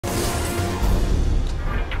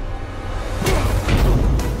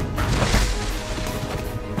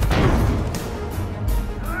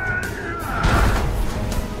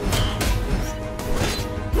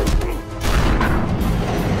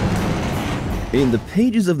In the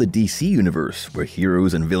pages of the DC universe, where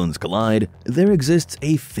heroes and villains collide, there exists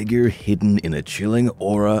a figure hidden in a chilling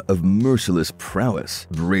aura of merciless prowess.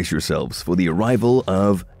 Brace yourselves for the arrival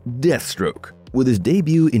of Deathstroke. With his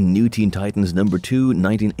debut in New Teen Titans number 2,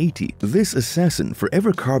 1980, this assassin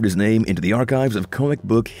forever carved his name into the archives of comic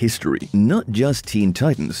book history. Not just Teen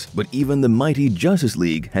Titans, but even the mighty Justice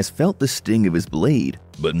League has felt the sting of his blade.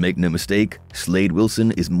 But make no mistake, Slade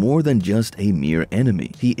Wilson is more than just a mere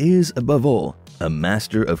enemy. He is, above all, a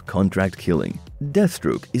master of contract killing.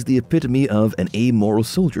 Deathstroke is the epitome of an amoral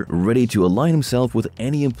soldier, ready to align himself with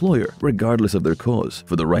any employer, regardless of their cause.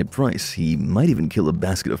 For the right price, he might even kill a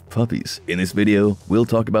basket of puppies. In this video, we'll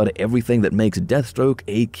talk about everything that makes Deathstroke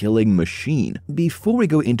a killing machine. Before we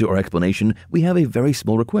go into our explanation, we have a very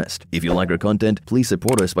small request. If you like our content, please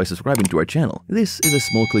support us by subscribing to our channel. This is a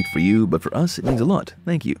small click for you, but for us, it means a lot.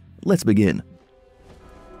 Thank you. Let's begin.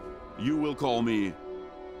 You will call me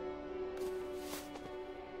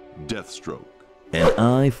Deathstroke. An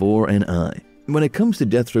eye for an eye. When it comes to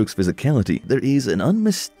Deathstroke's physicality, there is an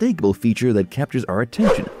unmistakable feature that captures our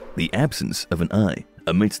attention: the absence of an eye.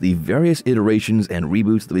 Amidst the various iterations and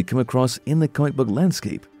reboots that we come across in the comic book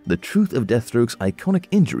landscape, the truth of Deathstroke's iconic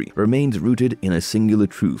injury remains rooted in a singular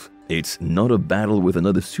truth. It's not a battle with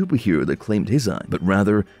another superhero that claimed his eye, but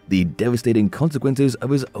rather the devastating consequences of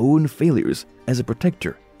his own failures as a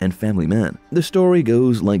protector and family man. The story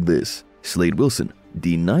goes like this. Slade Wilson,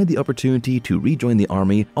 denied the opportunity to rejoin the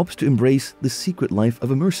army, opts to embrace the secret life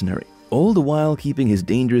of a mercenary, all the while keeping his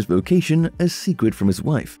dangerous vocation a secret from his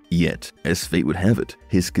wife. Yet, as fate would have it,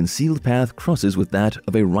 his concealed path crosses with that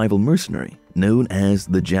of a rival mercenary, known as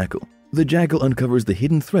the Jackal. The Jackal uncovers the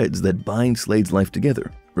hidden threads that bind Slade's life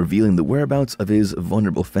together, revealing the whereabouts of his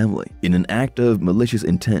vulnerable family. In an act of malicious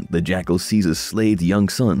intent, the Jackal seizes Slade's young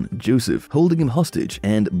son, Joseph, holding him hostage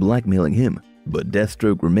and blackmailing him. But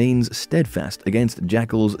Deathstroke remains steadfast against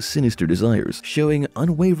Jackal's sinister desires, showing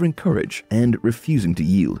unwavering courage and refusing to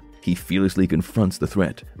yield. He fearlessly confronts the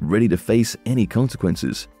threat, ready to face any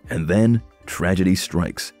consequences. And then, tragedy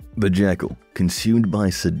strikes. The Jackal, consumed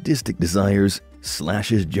by sadistic desires,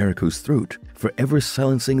 slashes Jericho's throat, forever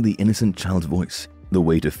silencing the innocent child's voice. The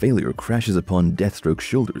weight of failure crashes upon Deathstroke's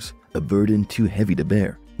shoulders, a burden too heavy to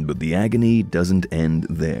bear. But the agony doesn't end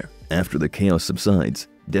there. After the chaos subsides,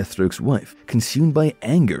 Deathstroke's wife, consumed by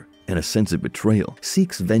anger and a sense of betrayal,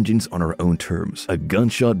 seeks vengeance on her own terms. A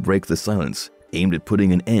gunshot breaks the silence, aimed at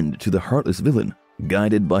putting an end to the heartless villain.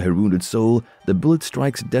 Guided by her wounded soul, the bullet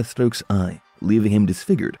strikes Deathstroke's eye, leaving him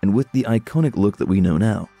disfigured and with the iconic look that we know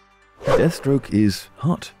now. Deathstroke is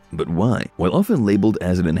hot, but why? While often labeled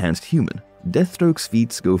as an enhanced human, Deathstroke's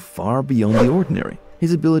feats go far beyond the ordinary.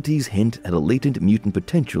 His abilities hint at a latent mutant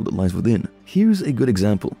potential that lies within. Here's a good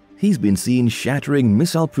example. He's been seen shattering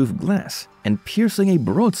missile-proof glass and piercing a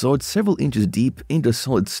broadsword several inches deep into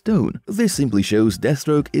solid stone. This simply shows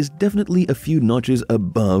Deathstroke is definitely a few notches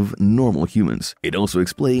above normal humans. It also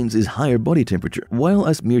explains his higher body temperature. While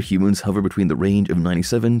us mere humans hover between the range of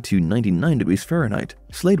 97 to 99 degrees Fahrenheit,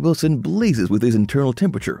 Slade Wilson blazes with his internal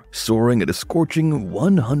temperature, soaring at a scorching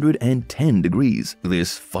 110 degrees.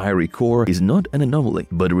 This fiery core is not an anomaly,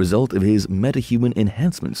 but a result of his metahuman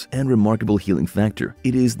enhancements and remarkable healing factor.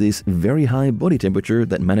 It is this very high body temperature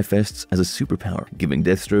that manifests as a superpower, giving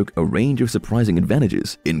Deathstroke a range of surprising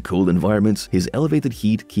advantages. In cold environments, his elevated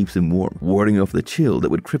heat keeps him warm, warding off the chill that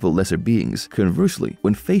would cripple lesser beings. Conversely,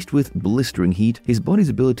 when faced with blistering heat, his body's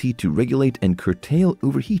ability to regulate and curtail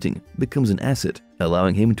overheating becomes an asset,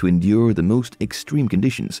 allowing him to endure the most extreme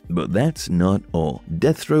conditions. But that's not all.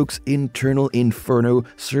 Deathstroke's internal inferno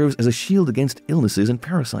serves as a shield against illnesses and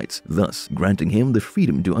parasites, thus granting him the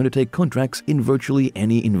freedom to undertake contracts in virtually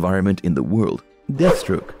any environment in the world.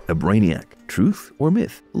 Deathstroke, a brainiac, truth or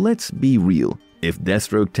myth? Let's be real. If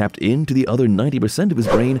Deathstroke tapped into the other 90% of his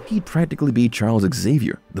brain, he'd practically be Charles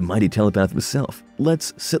Xavier, the mighty telepath himself.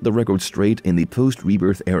 Let's set the record straight in the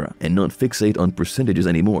post-rebirth era and not fixate on percentages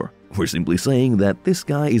anymore. We're simply saying that this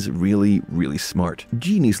guy is really smart.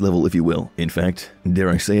 Genius level, if you will. In fact, dare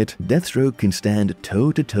I say it, Deathstroke can stand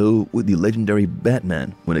toe-to-toe with the legendary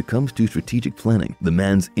Batman when it comes to strategic planning. The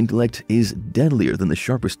man's intellect is deadlier than the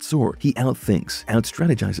sharpest sword. He outthinks,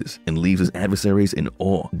 outstrategizes, and leaves his adversaries in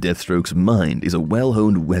awe. Deathstroke's mind is a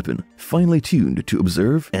well-honed weapon, finely tuned to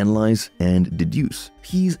observe, analyze, and deduce.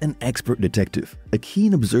 He's an expert detective, a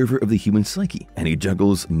keen observer of the human psyche, and he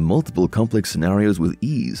juggles multiple complex scenarios with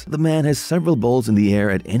ease. The man has several balls in the air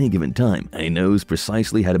at any given time, and he knows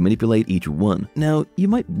precisely how to manipulate each one. Now, you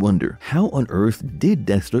might wonder, how on earth did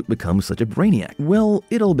Deathstroke become such a brainiac? Well,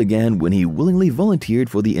 it all began when he willingly volunteered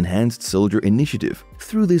for the Enhanced Soldier Initiative.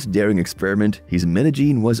 Through this daring experiment, his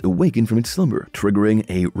metagene was awakened from its slumber, triggering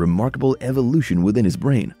a remarkable evolution within his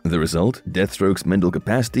brain. The result? Deathstroke's mental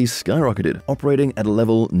capacity skyrocketed, operating at a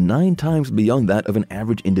level 9 times beyond that of an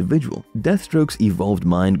average individual. Deathstroke's evolved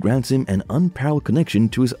mind grants him an unparalleled connection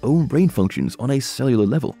to his own brain functions on a cellular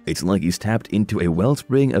level. It's like he's tapped into a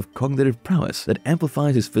wellspring of cognitive prowess that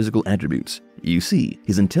amplifies his physical attributes. You see,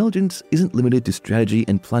 his intelligence isn't limited to strategy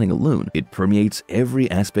and planning alone. It permeates every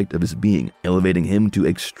aspect of his being, elevating him to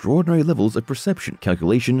extraordinary levels of perception,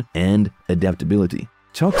 calculation, and adaptability.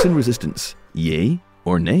 Toxin resistance, yay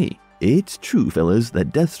or nay? It's true, fellas,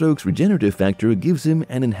 that Deathstroke's regenerative factor gives him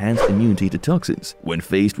an enhanced immunity to toxins. When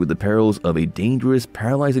faced with the perils of a dangerous,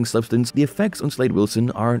 paralyzing substance, the effects on Slade Wilson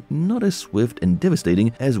are not as swift and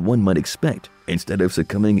devastating as one might expect. Instead of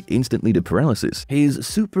succumbing instantly to paralysis, his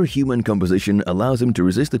superhuman composition allows him to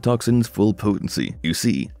resist the toxin's full potency. You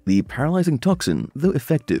see, the paralyzing toxin, though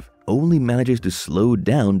effective, only manages to slow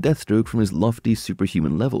down Deathstroke from his lofty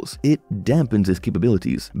superhuman levels. It dampens his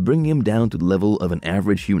capabilities, bringing him down to the level of an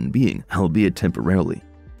average human being, albeit temporarily.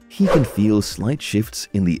 He can feel slight shifts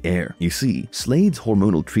in the air. You see, Slade's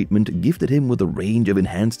hormonal treatment gifted him with a range of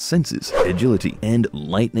enhanced senses, agility, and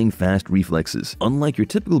lightning-fast reflexes. Unlike your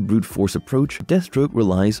typical brute force approach, Deathstroke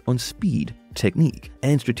relies on speed, technique,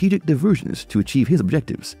 and strategic diversions to achieve his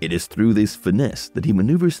objectives. It is through this finesse that he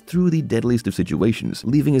maneuvers through the deadliest of situations,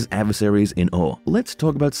 leaving his adversaries in awe. Let's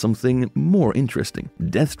talk about something more interesting.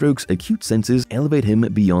 Deathstroke's acute senses elevate him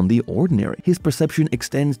beyond the ordinary. His perception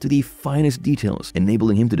extends to the finest details,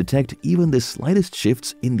 enabling him to detect even the slightest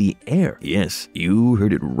shifts in the air. Yes, you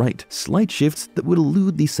heard it right. Slight shifts that would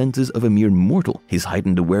elude the senses of a mere mortal. His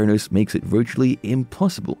heightened awareness makes it virtually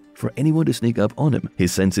impossible for anyone to sneak up on him.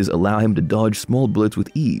 His senses allow him to dodge small bullets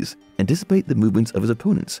with ease, anticipate the movements of his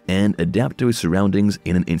opponents, and adapt to his surroundings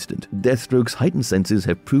in an instant. Deathstroke's heightened senses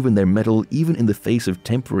have proven their mettle even in the face of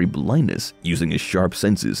temporary blindness. Using his sharp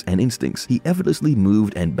senses and instincts, he effortlessly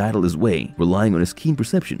moved and battled his way, relying on his keen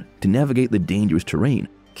perception to navigate the dangerous terrain.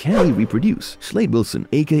 Can he reproduce? Slade Wilson,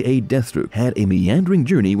 aka Deathstroke, had a meandering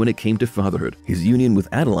journey when it came to fatherhood. His union with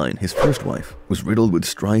Adeline, his first wife, was riddled with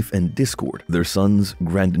strife and discord. Their sons,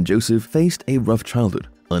 Grant and Joseph, faced a rough childhood,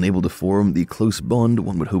 unable to form the close bond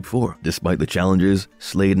one would hope for. Despite the challenges,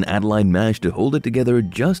 Slade and Adeline managed to hold it together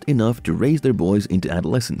just enough to raise their boys into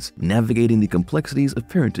adolescence, navigating the complexities of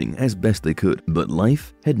parenting as best they could. But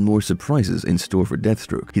life had more surprises in store for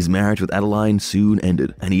Deathstroke. His marriage with Adeline soon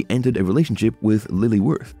ended, and he entered a relationship with Lily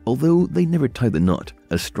Worth. Although they never tied the knot,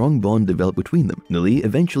 a strong bond developed between them. Lily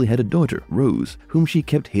eventually had a daughter, Rose, whom she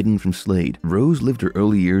kept hidden from Slade. Rose lived her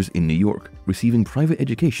early years in New York, receiving private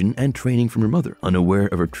education and training from her mother, unaware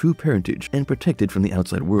of her true parentage and protected from the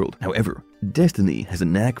outside world. However, destiny has a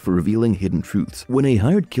knack for revealing hidden truths. When a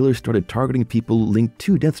hired killer started targeting people linked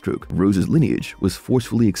to Deathstroke, Rose's lineage was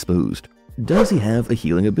forcefully exposed. Does he have a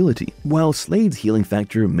healing ability? While Slade's healing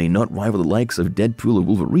factor may not rival the likes of Deadpool or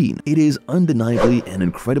Wolverine, it is undeniably an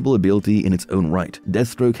incredible ability in its own right.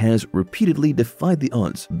 Deathstroke has repeatedly defied the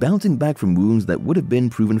odds, bouncing back from wounds that would have been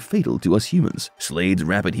proven fatal to us humans. Slade's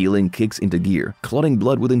rapid healing kicks into gear, clotting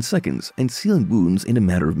blood within seconds and sealing wounds in a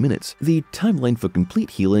matter of minutes. The timeline for complete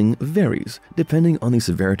healing varies, depending on the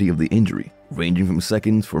severity of the injury, ranging from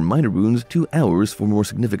seconds for minor wounds to hours for more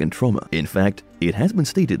significant trauma. In fact, it has been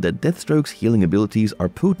stated that Deathstroke's healing abilities are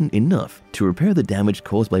potent enough to repair the damage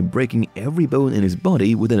caused by breaking every bone in his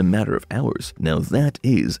body within a matter of hours. Now that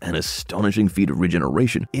is an astonishing feat of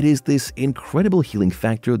regeneration. It is this incredible healing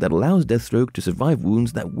factor that allows Deathstroke to survive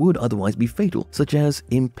wounds that would otherwise be fatal, such as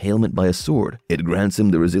impalement by a sword. It grants him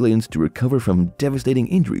the resilience to recover from devastating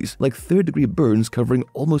injuries like third-degree burns covering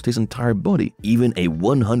almost his entire body. Even a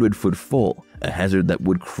 100-foot fall, a hazard that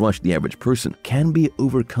would crush the average person, can be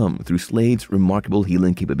overcome through Slade's remarkable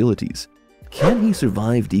healing capabilities. Can he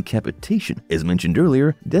survive decapitation? As mentioned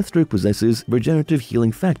earlier, Deathstroke possesses regenerative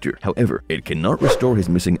healing factor. However, it cannot restore his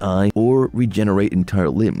missing eye or regenerate entire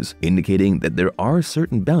limbs, indicating that there are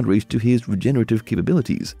certain boundaries to his regenerative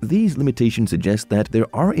capabilities. These limitations suggest that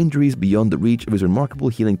there are injuries beyond the reach of his remarkable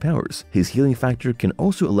healing powers. His healing factor can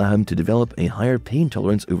also allow him to develop a higher pain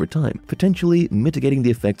tolerance over time, potentially mitigating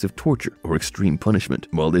the effects of torture or extreme punishment.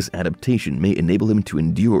 While this adaptation may enable him to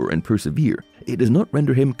endure and persevere, it does not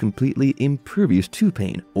render him completely impervious to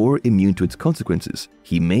pain or immune to its consequences.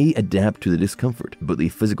 He may adapt to the discomfort, but the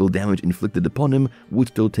physical damage inflicted upon him would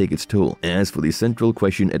still take its toll. As for the central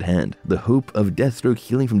question at hand, the hope of Deathstroke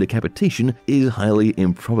healing from decapitation is highly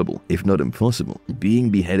improbable, if not impossible. Being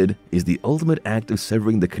beheaded is the ultimate act of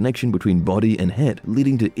severing the connection between body and head,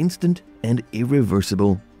 leading to instant and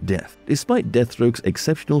irreversible death. Despite Deathstroke's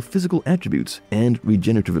exceptional physical attributes and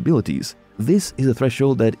regenerative abilities, this is a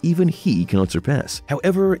threshold that even he cannot surpass.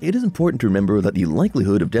 However, it is important to remember that the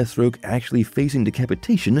likelihood of Deathstroke actually facing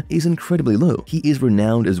decapitation is incredibly low. He is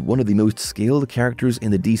renowned as one of the most skilled characters in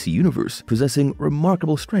the DC universe, possessing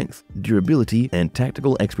remarkable strength, durability, and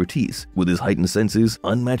tactical expertise. With his heightened senses,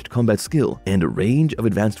 unmatched combat skill, and a range of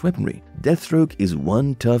advanced weaponry, Deathstroke is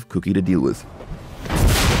one tough cookie to deal with.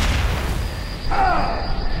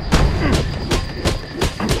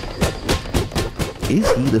 Is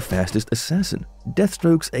he the fastest assassin?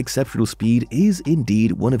 Deathstroke's exceptional speed is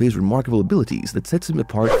indeed one of his remarkable abilities that sets him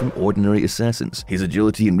apart from ordinary assassins. His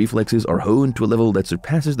agility and reflexes are honed to a level that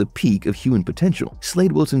surpasses the peak of human potential.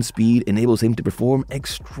 Slade Wilson's speed enables him to perform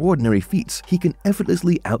extraordinary feats. He can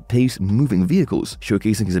effortlessly outpace moving vehicles,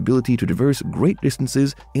 showcasing his ability to traverse great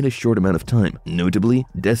distances in a short amount of time. Notably,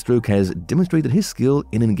 Deathstroke has demonstrated his skill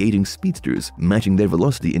in engaging speedsters, matching their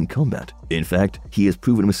velocity in combat. In fact, he has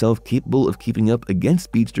proven himself capable of keeping up against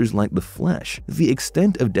speedsters like the Flash. The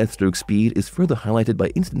extent of Deathstroke's speed is further highlighted by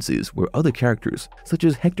instances where other characters, such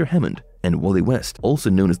as Hector Hammond and Wally West, also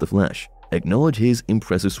known as the Flash, acknowledge his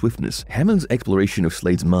impressive swiftness. Hammond's exploration of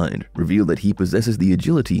Slade's mind revealed that he possesses the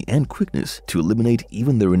agility and quickness to eliminate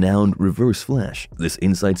even the renowned Reverse Flash. This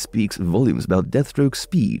insight speaks volumes about Deathstroke's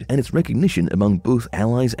speed and its recognition among both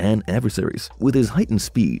allies and adversaries. With his heightened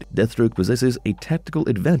speed, Deathstroke possesses a tactical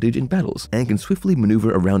advantage in battles and can swiftly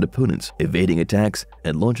maneuver around opponents, evading attacks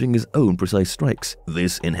and launching his own precise strikes.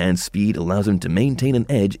 This enhanced speed allows him to maintain an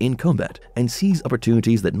edge in combat and seize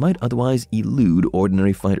opportunities that might otherwise elude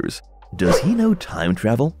ordinary fighters. Does he know time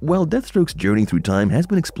travel? While Deathstroke's journey through time has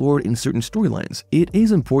been explored in certain storylines, it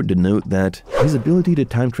is important to note that his ability to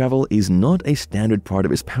time travel is not a standard part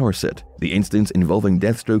of his power set. The instance involving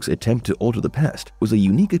Deathstroke's attempt to alter the past was a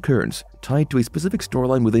unique occurrence tied to a specific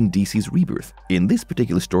storyline within DC's Rebirth. In this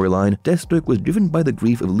particular storyline, Deathstroke was driven by the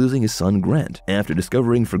grief of losing his son Grant. After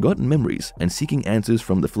discovering forgotten memories and seeking answers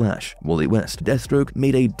from the Flash, Wally West, Deathstroke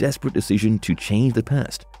made a desperate decision to change the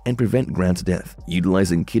past and prevent Grant's death.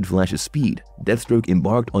 Utilizing Kid Flash's speed, Deathstroke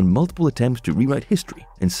embarked on multiple attempts to rewrite history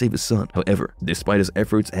and save his son. However, despite his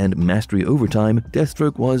efforts and mastery over time,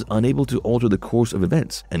 Deathstroke was unable to alter the course of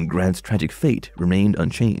events, and Grant's tragic fate remained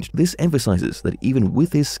unchanged. This emphasizes that even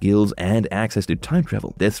with his skills and access to time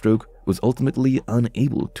travel, Deathstroke was ultimately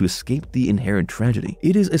unable to escape the inherent tragedy.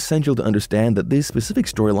 It is essential to understand that this specific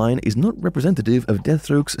storyline is not representative of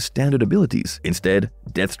Deathstroke's standard abilities. Instead,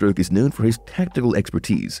 Deathstroke is known for his tactical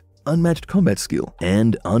expertise, unmatched combat skill,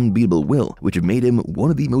 and unbeatable will, which have made him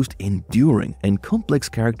one of the most enduring and complex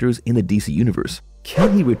characters in the DC universe.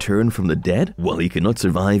 Can he return from the dead? While he cannot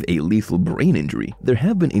survive a lethal brain injury, there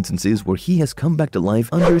have been instances where he has come back to life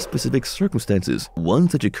under specific circumstances. One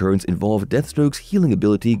such occurrence involved Deathstroke's healing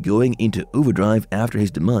ability going into overdrive after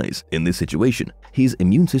his demise. In this situation, his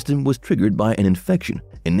immune system was triggered by an infection,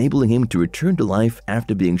 enabling him to return to life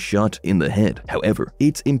after being shot in the head. However,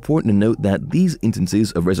 it's important to note that these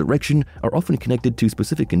instances of resurrection are often connected to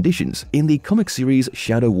specific conditions. In the comic series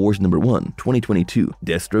Shadow Wars #1, 2022,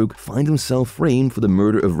 Deathstroke finds himself framed for the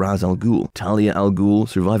murder of Ra's al Ghul. Talia al Ghul,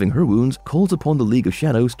 surviving her wounds, calls upon the League of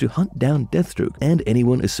Shadows to hunt down Deathstroke and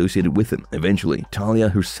anyone associated with him. Eventually, Talia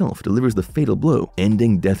herself delivers the fatal blow,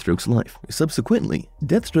 ending Deathstroke's life. Subsequently,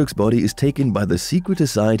 Deathstroke's body is taken by the Secret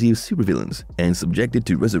Society of Supervillains and subjected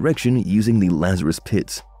to resurrection using the Lazarus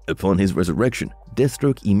Pits. Upon his resurrection,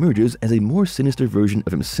 Deathstroke emerges as a more sinister version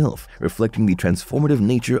of himself, reflecting the transformative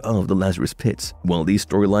nature of the Lazarus Pits. While these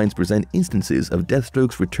storylines present instances of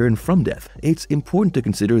Deathstroke's return from death, it's important to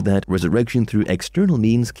consider that resurrection through external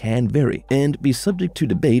means can vary and be subject to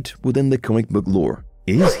debate within the comic book lore.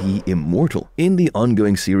 Is he immortal? In the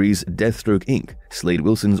ongoing series Deathstroke Inc., Slade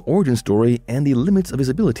Wilson's origin story and the limits of his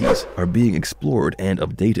abilities are being explored and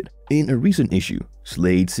updated. In a recent issue,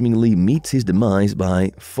 Slade seemingly meets his demise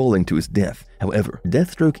by falling to his death. However,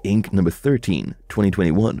 Deathstroke Inc. number 13,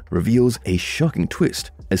 2021 reveals a shocking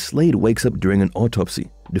twist as Slade wakes up during an autopsy,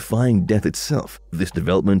 defying death itself. This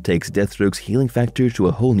development takes Deathstroke's healing factor to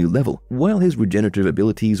a whole new level. While his regenerative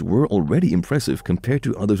abilities were already impressive compared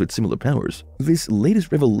to others with similar powers, this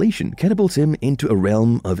latest revelation catapults him into a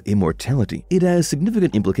realm of immortality. It has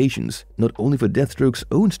significant implications not only for Deathstroke's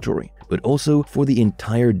own story, but also for the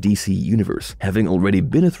entire DC universe. Having already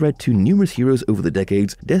been a threat to numerous heroes over the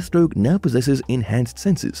decades, Deathstroke now possesses enhanced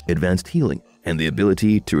senses, advanced healing, and the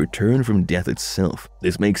ability to return from death itself.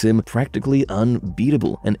 This makes him practically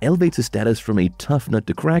unbeatable and elevates his status from a tough nut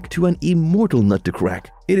to crack to an immortal nut to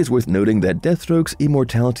crack. It is worth noting that Deathstroke's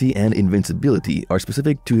immortality and invincibility are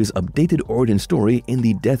specific to his updated origin story in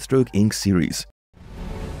the Deathstroke Inc. series.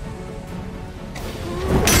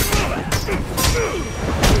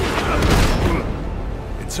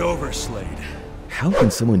 It's over, Slade. How can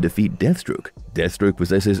someone defeat Deathstroke? Deathstroke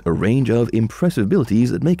possesses a range of impressive abilities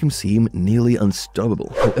that make him seem nearly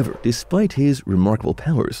unstoppable. However, despite his remarkable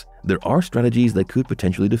powers, there are strategies that could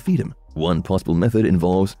potentially defeat him. One possible method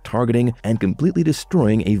involves targeting and completely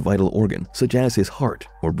destroying a vital organ, such as his heart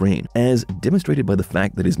or brain. As demonstrated by the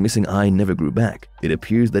fact that his missing eye never grew back, it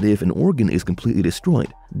appears that if an organ is completely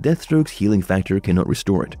destroyed, Deathstroke's healing factor cannot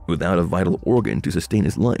restore it. Without a vital organ to sustain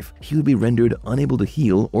his life, he would be rendered unable to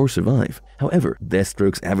heal or survive. However,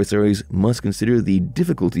 Deathstroke's adversaries must consider the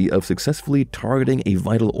difficulty of successfully targeting a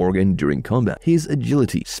vital organ during combat. His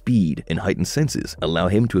agility, speed, and heightened senses allow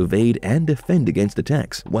him to evade and defend against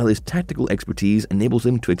attacks, while his tactical expertise enables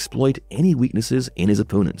him to exploit any weaknesses in his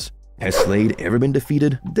opponents. Has Slade ever been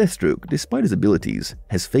defeated? Deathstroke, despite his abilities,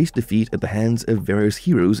 has faced defeat at the hands of various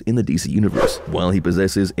heroes in the DC universe. While he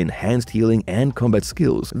possesses enhanced healing and combat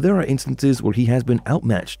skills, there are instances where he has been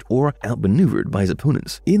outmatched or outmaneuvered by his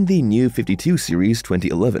opponents. In the New 52 series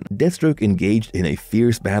 2011, Deathstroke engaged in a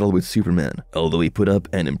fierce battle with Superman. Although he put up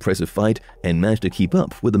an impressive fight and managed to keep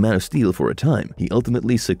up with the Man of Steel for a time, he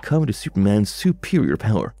ultimately succumbed to Superman's superior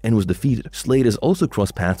power and was defeated. Slade has also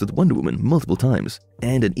crossed paths with Wonder Woman multiple times,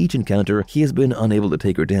 and in each encounter, he has been unable to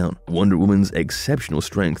take her down. Wonder Woman's exceptional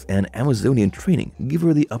strength and Amazonian training give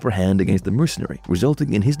her the upper hand against the mercenary,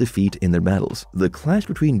 resulting in his defeat in their battles. The clash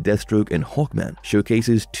between Deathstroke and Hawkman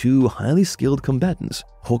showcases two highly skilled combatants.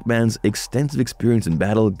 Hawkman's extensive experience in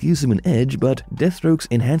battle gives him an edge, but Deathstroke's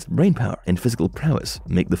enhanced brainpower and physical prowess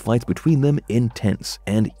make the fights between them intense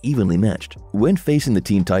and evenly matched. When facing the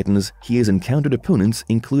Teen Titans, he has encountered opponents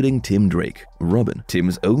including Tim Drake, Robin.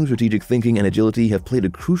 Tim's own strategic thinking and agility have played a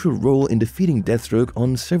crucial role in defeating Deathstroke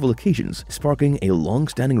on several occasions, sparking a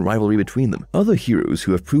long-standing rivalry between them. Other heroes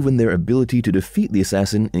who have proven their ability to defeat the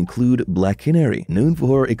assassin include Black Canary, known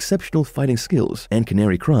for her exceptional fighting skills, and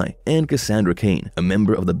Canary Cry, and Cassandra Cain, a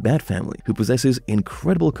member of the Bat family who possesses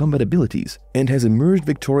incredible combat abilities and has emerged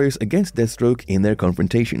victorious against Deathstroke in their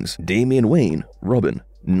confrontations. Damian Wayne, Robin,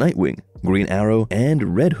 Nightwing, Green Arrow,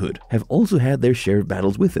 and Red Hood have also had their share of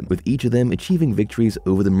battles with him, with each of them achieving victories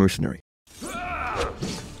over the mercenary.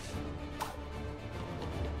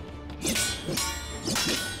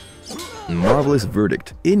 Marvelous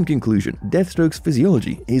verdict. In conclusion, Deathstroke's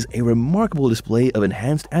physiology is a remarkable display of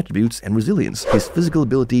enhanced attributes and resilience. His physical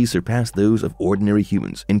abilities surpass those of ordinary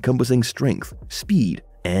humans, encompassing strength, speed,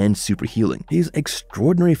 and super healing. His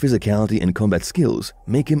extraordinary physicality and combat skills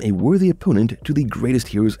make him a worthy opponent to the greatest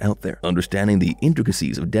heroes out there. Understanding the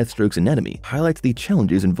intricacies of Deathstroke's anatomy highlights the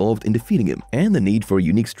challenges involved in defeating him and the need for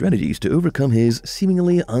unique strategies to overcome his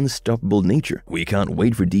seemingly unstoppable nature. We can't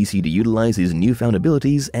wait for DC to utilize his newfound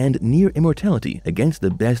abilities and near immortality against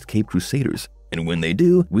the best Caped Crusaders. And when they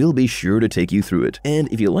do, we'll be sure to take you through it. And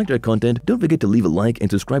if you liked our content, don't forget to leave a like and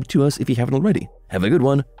subscribe to us if you haven't already. Have a good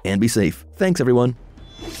one and be safe. Thanks everyone.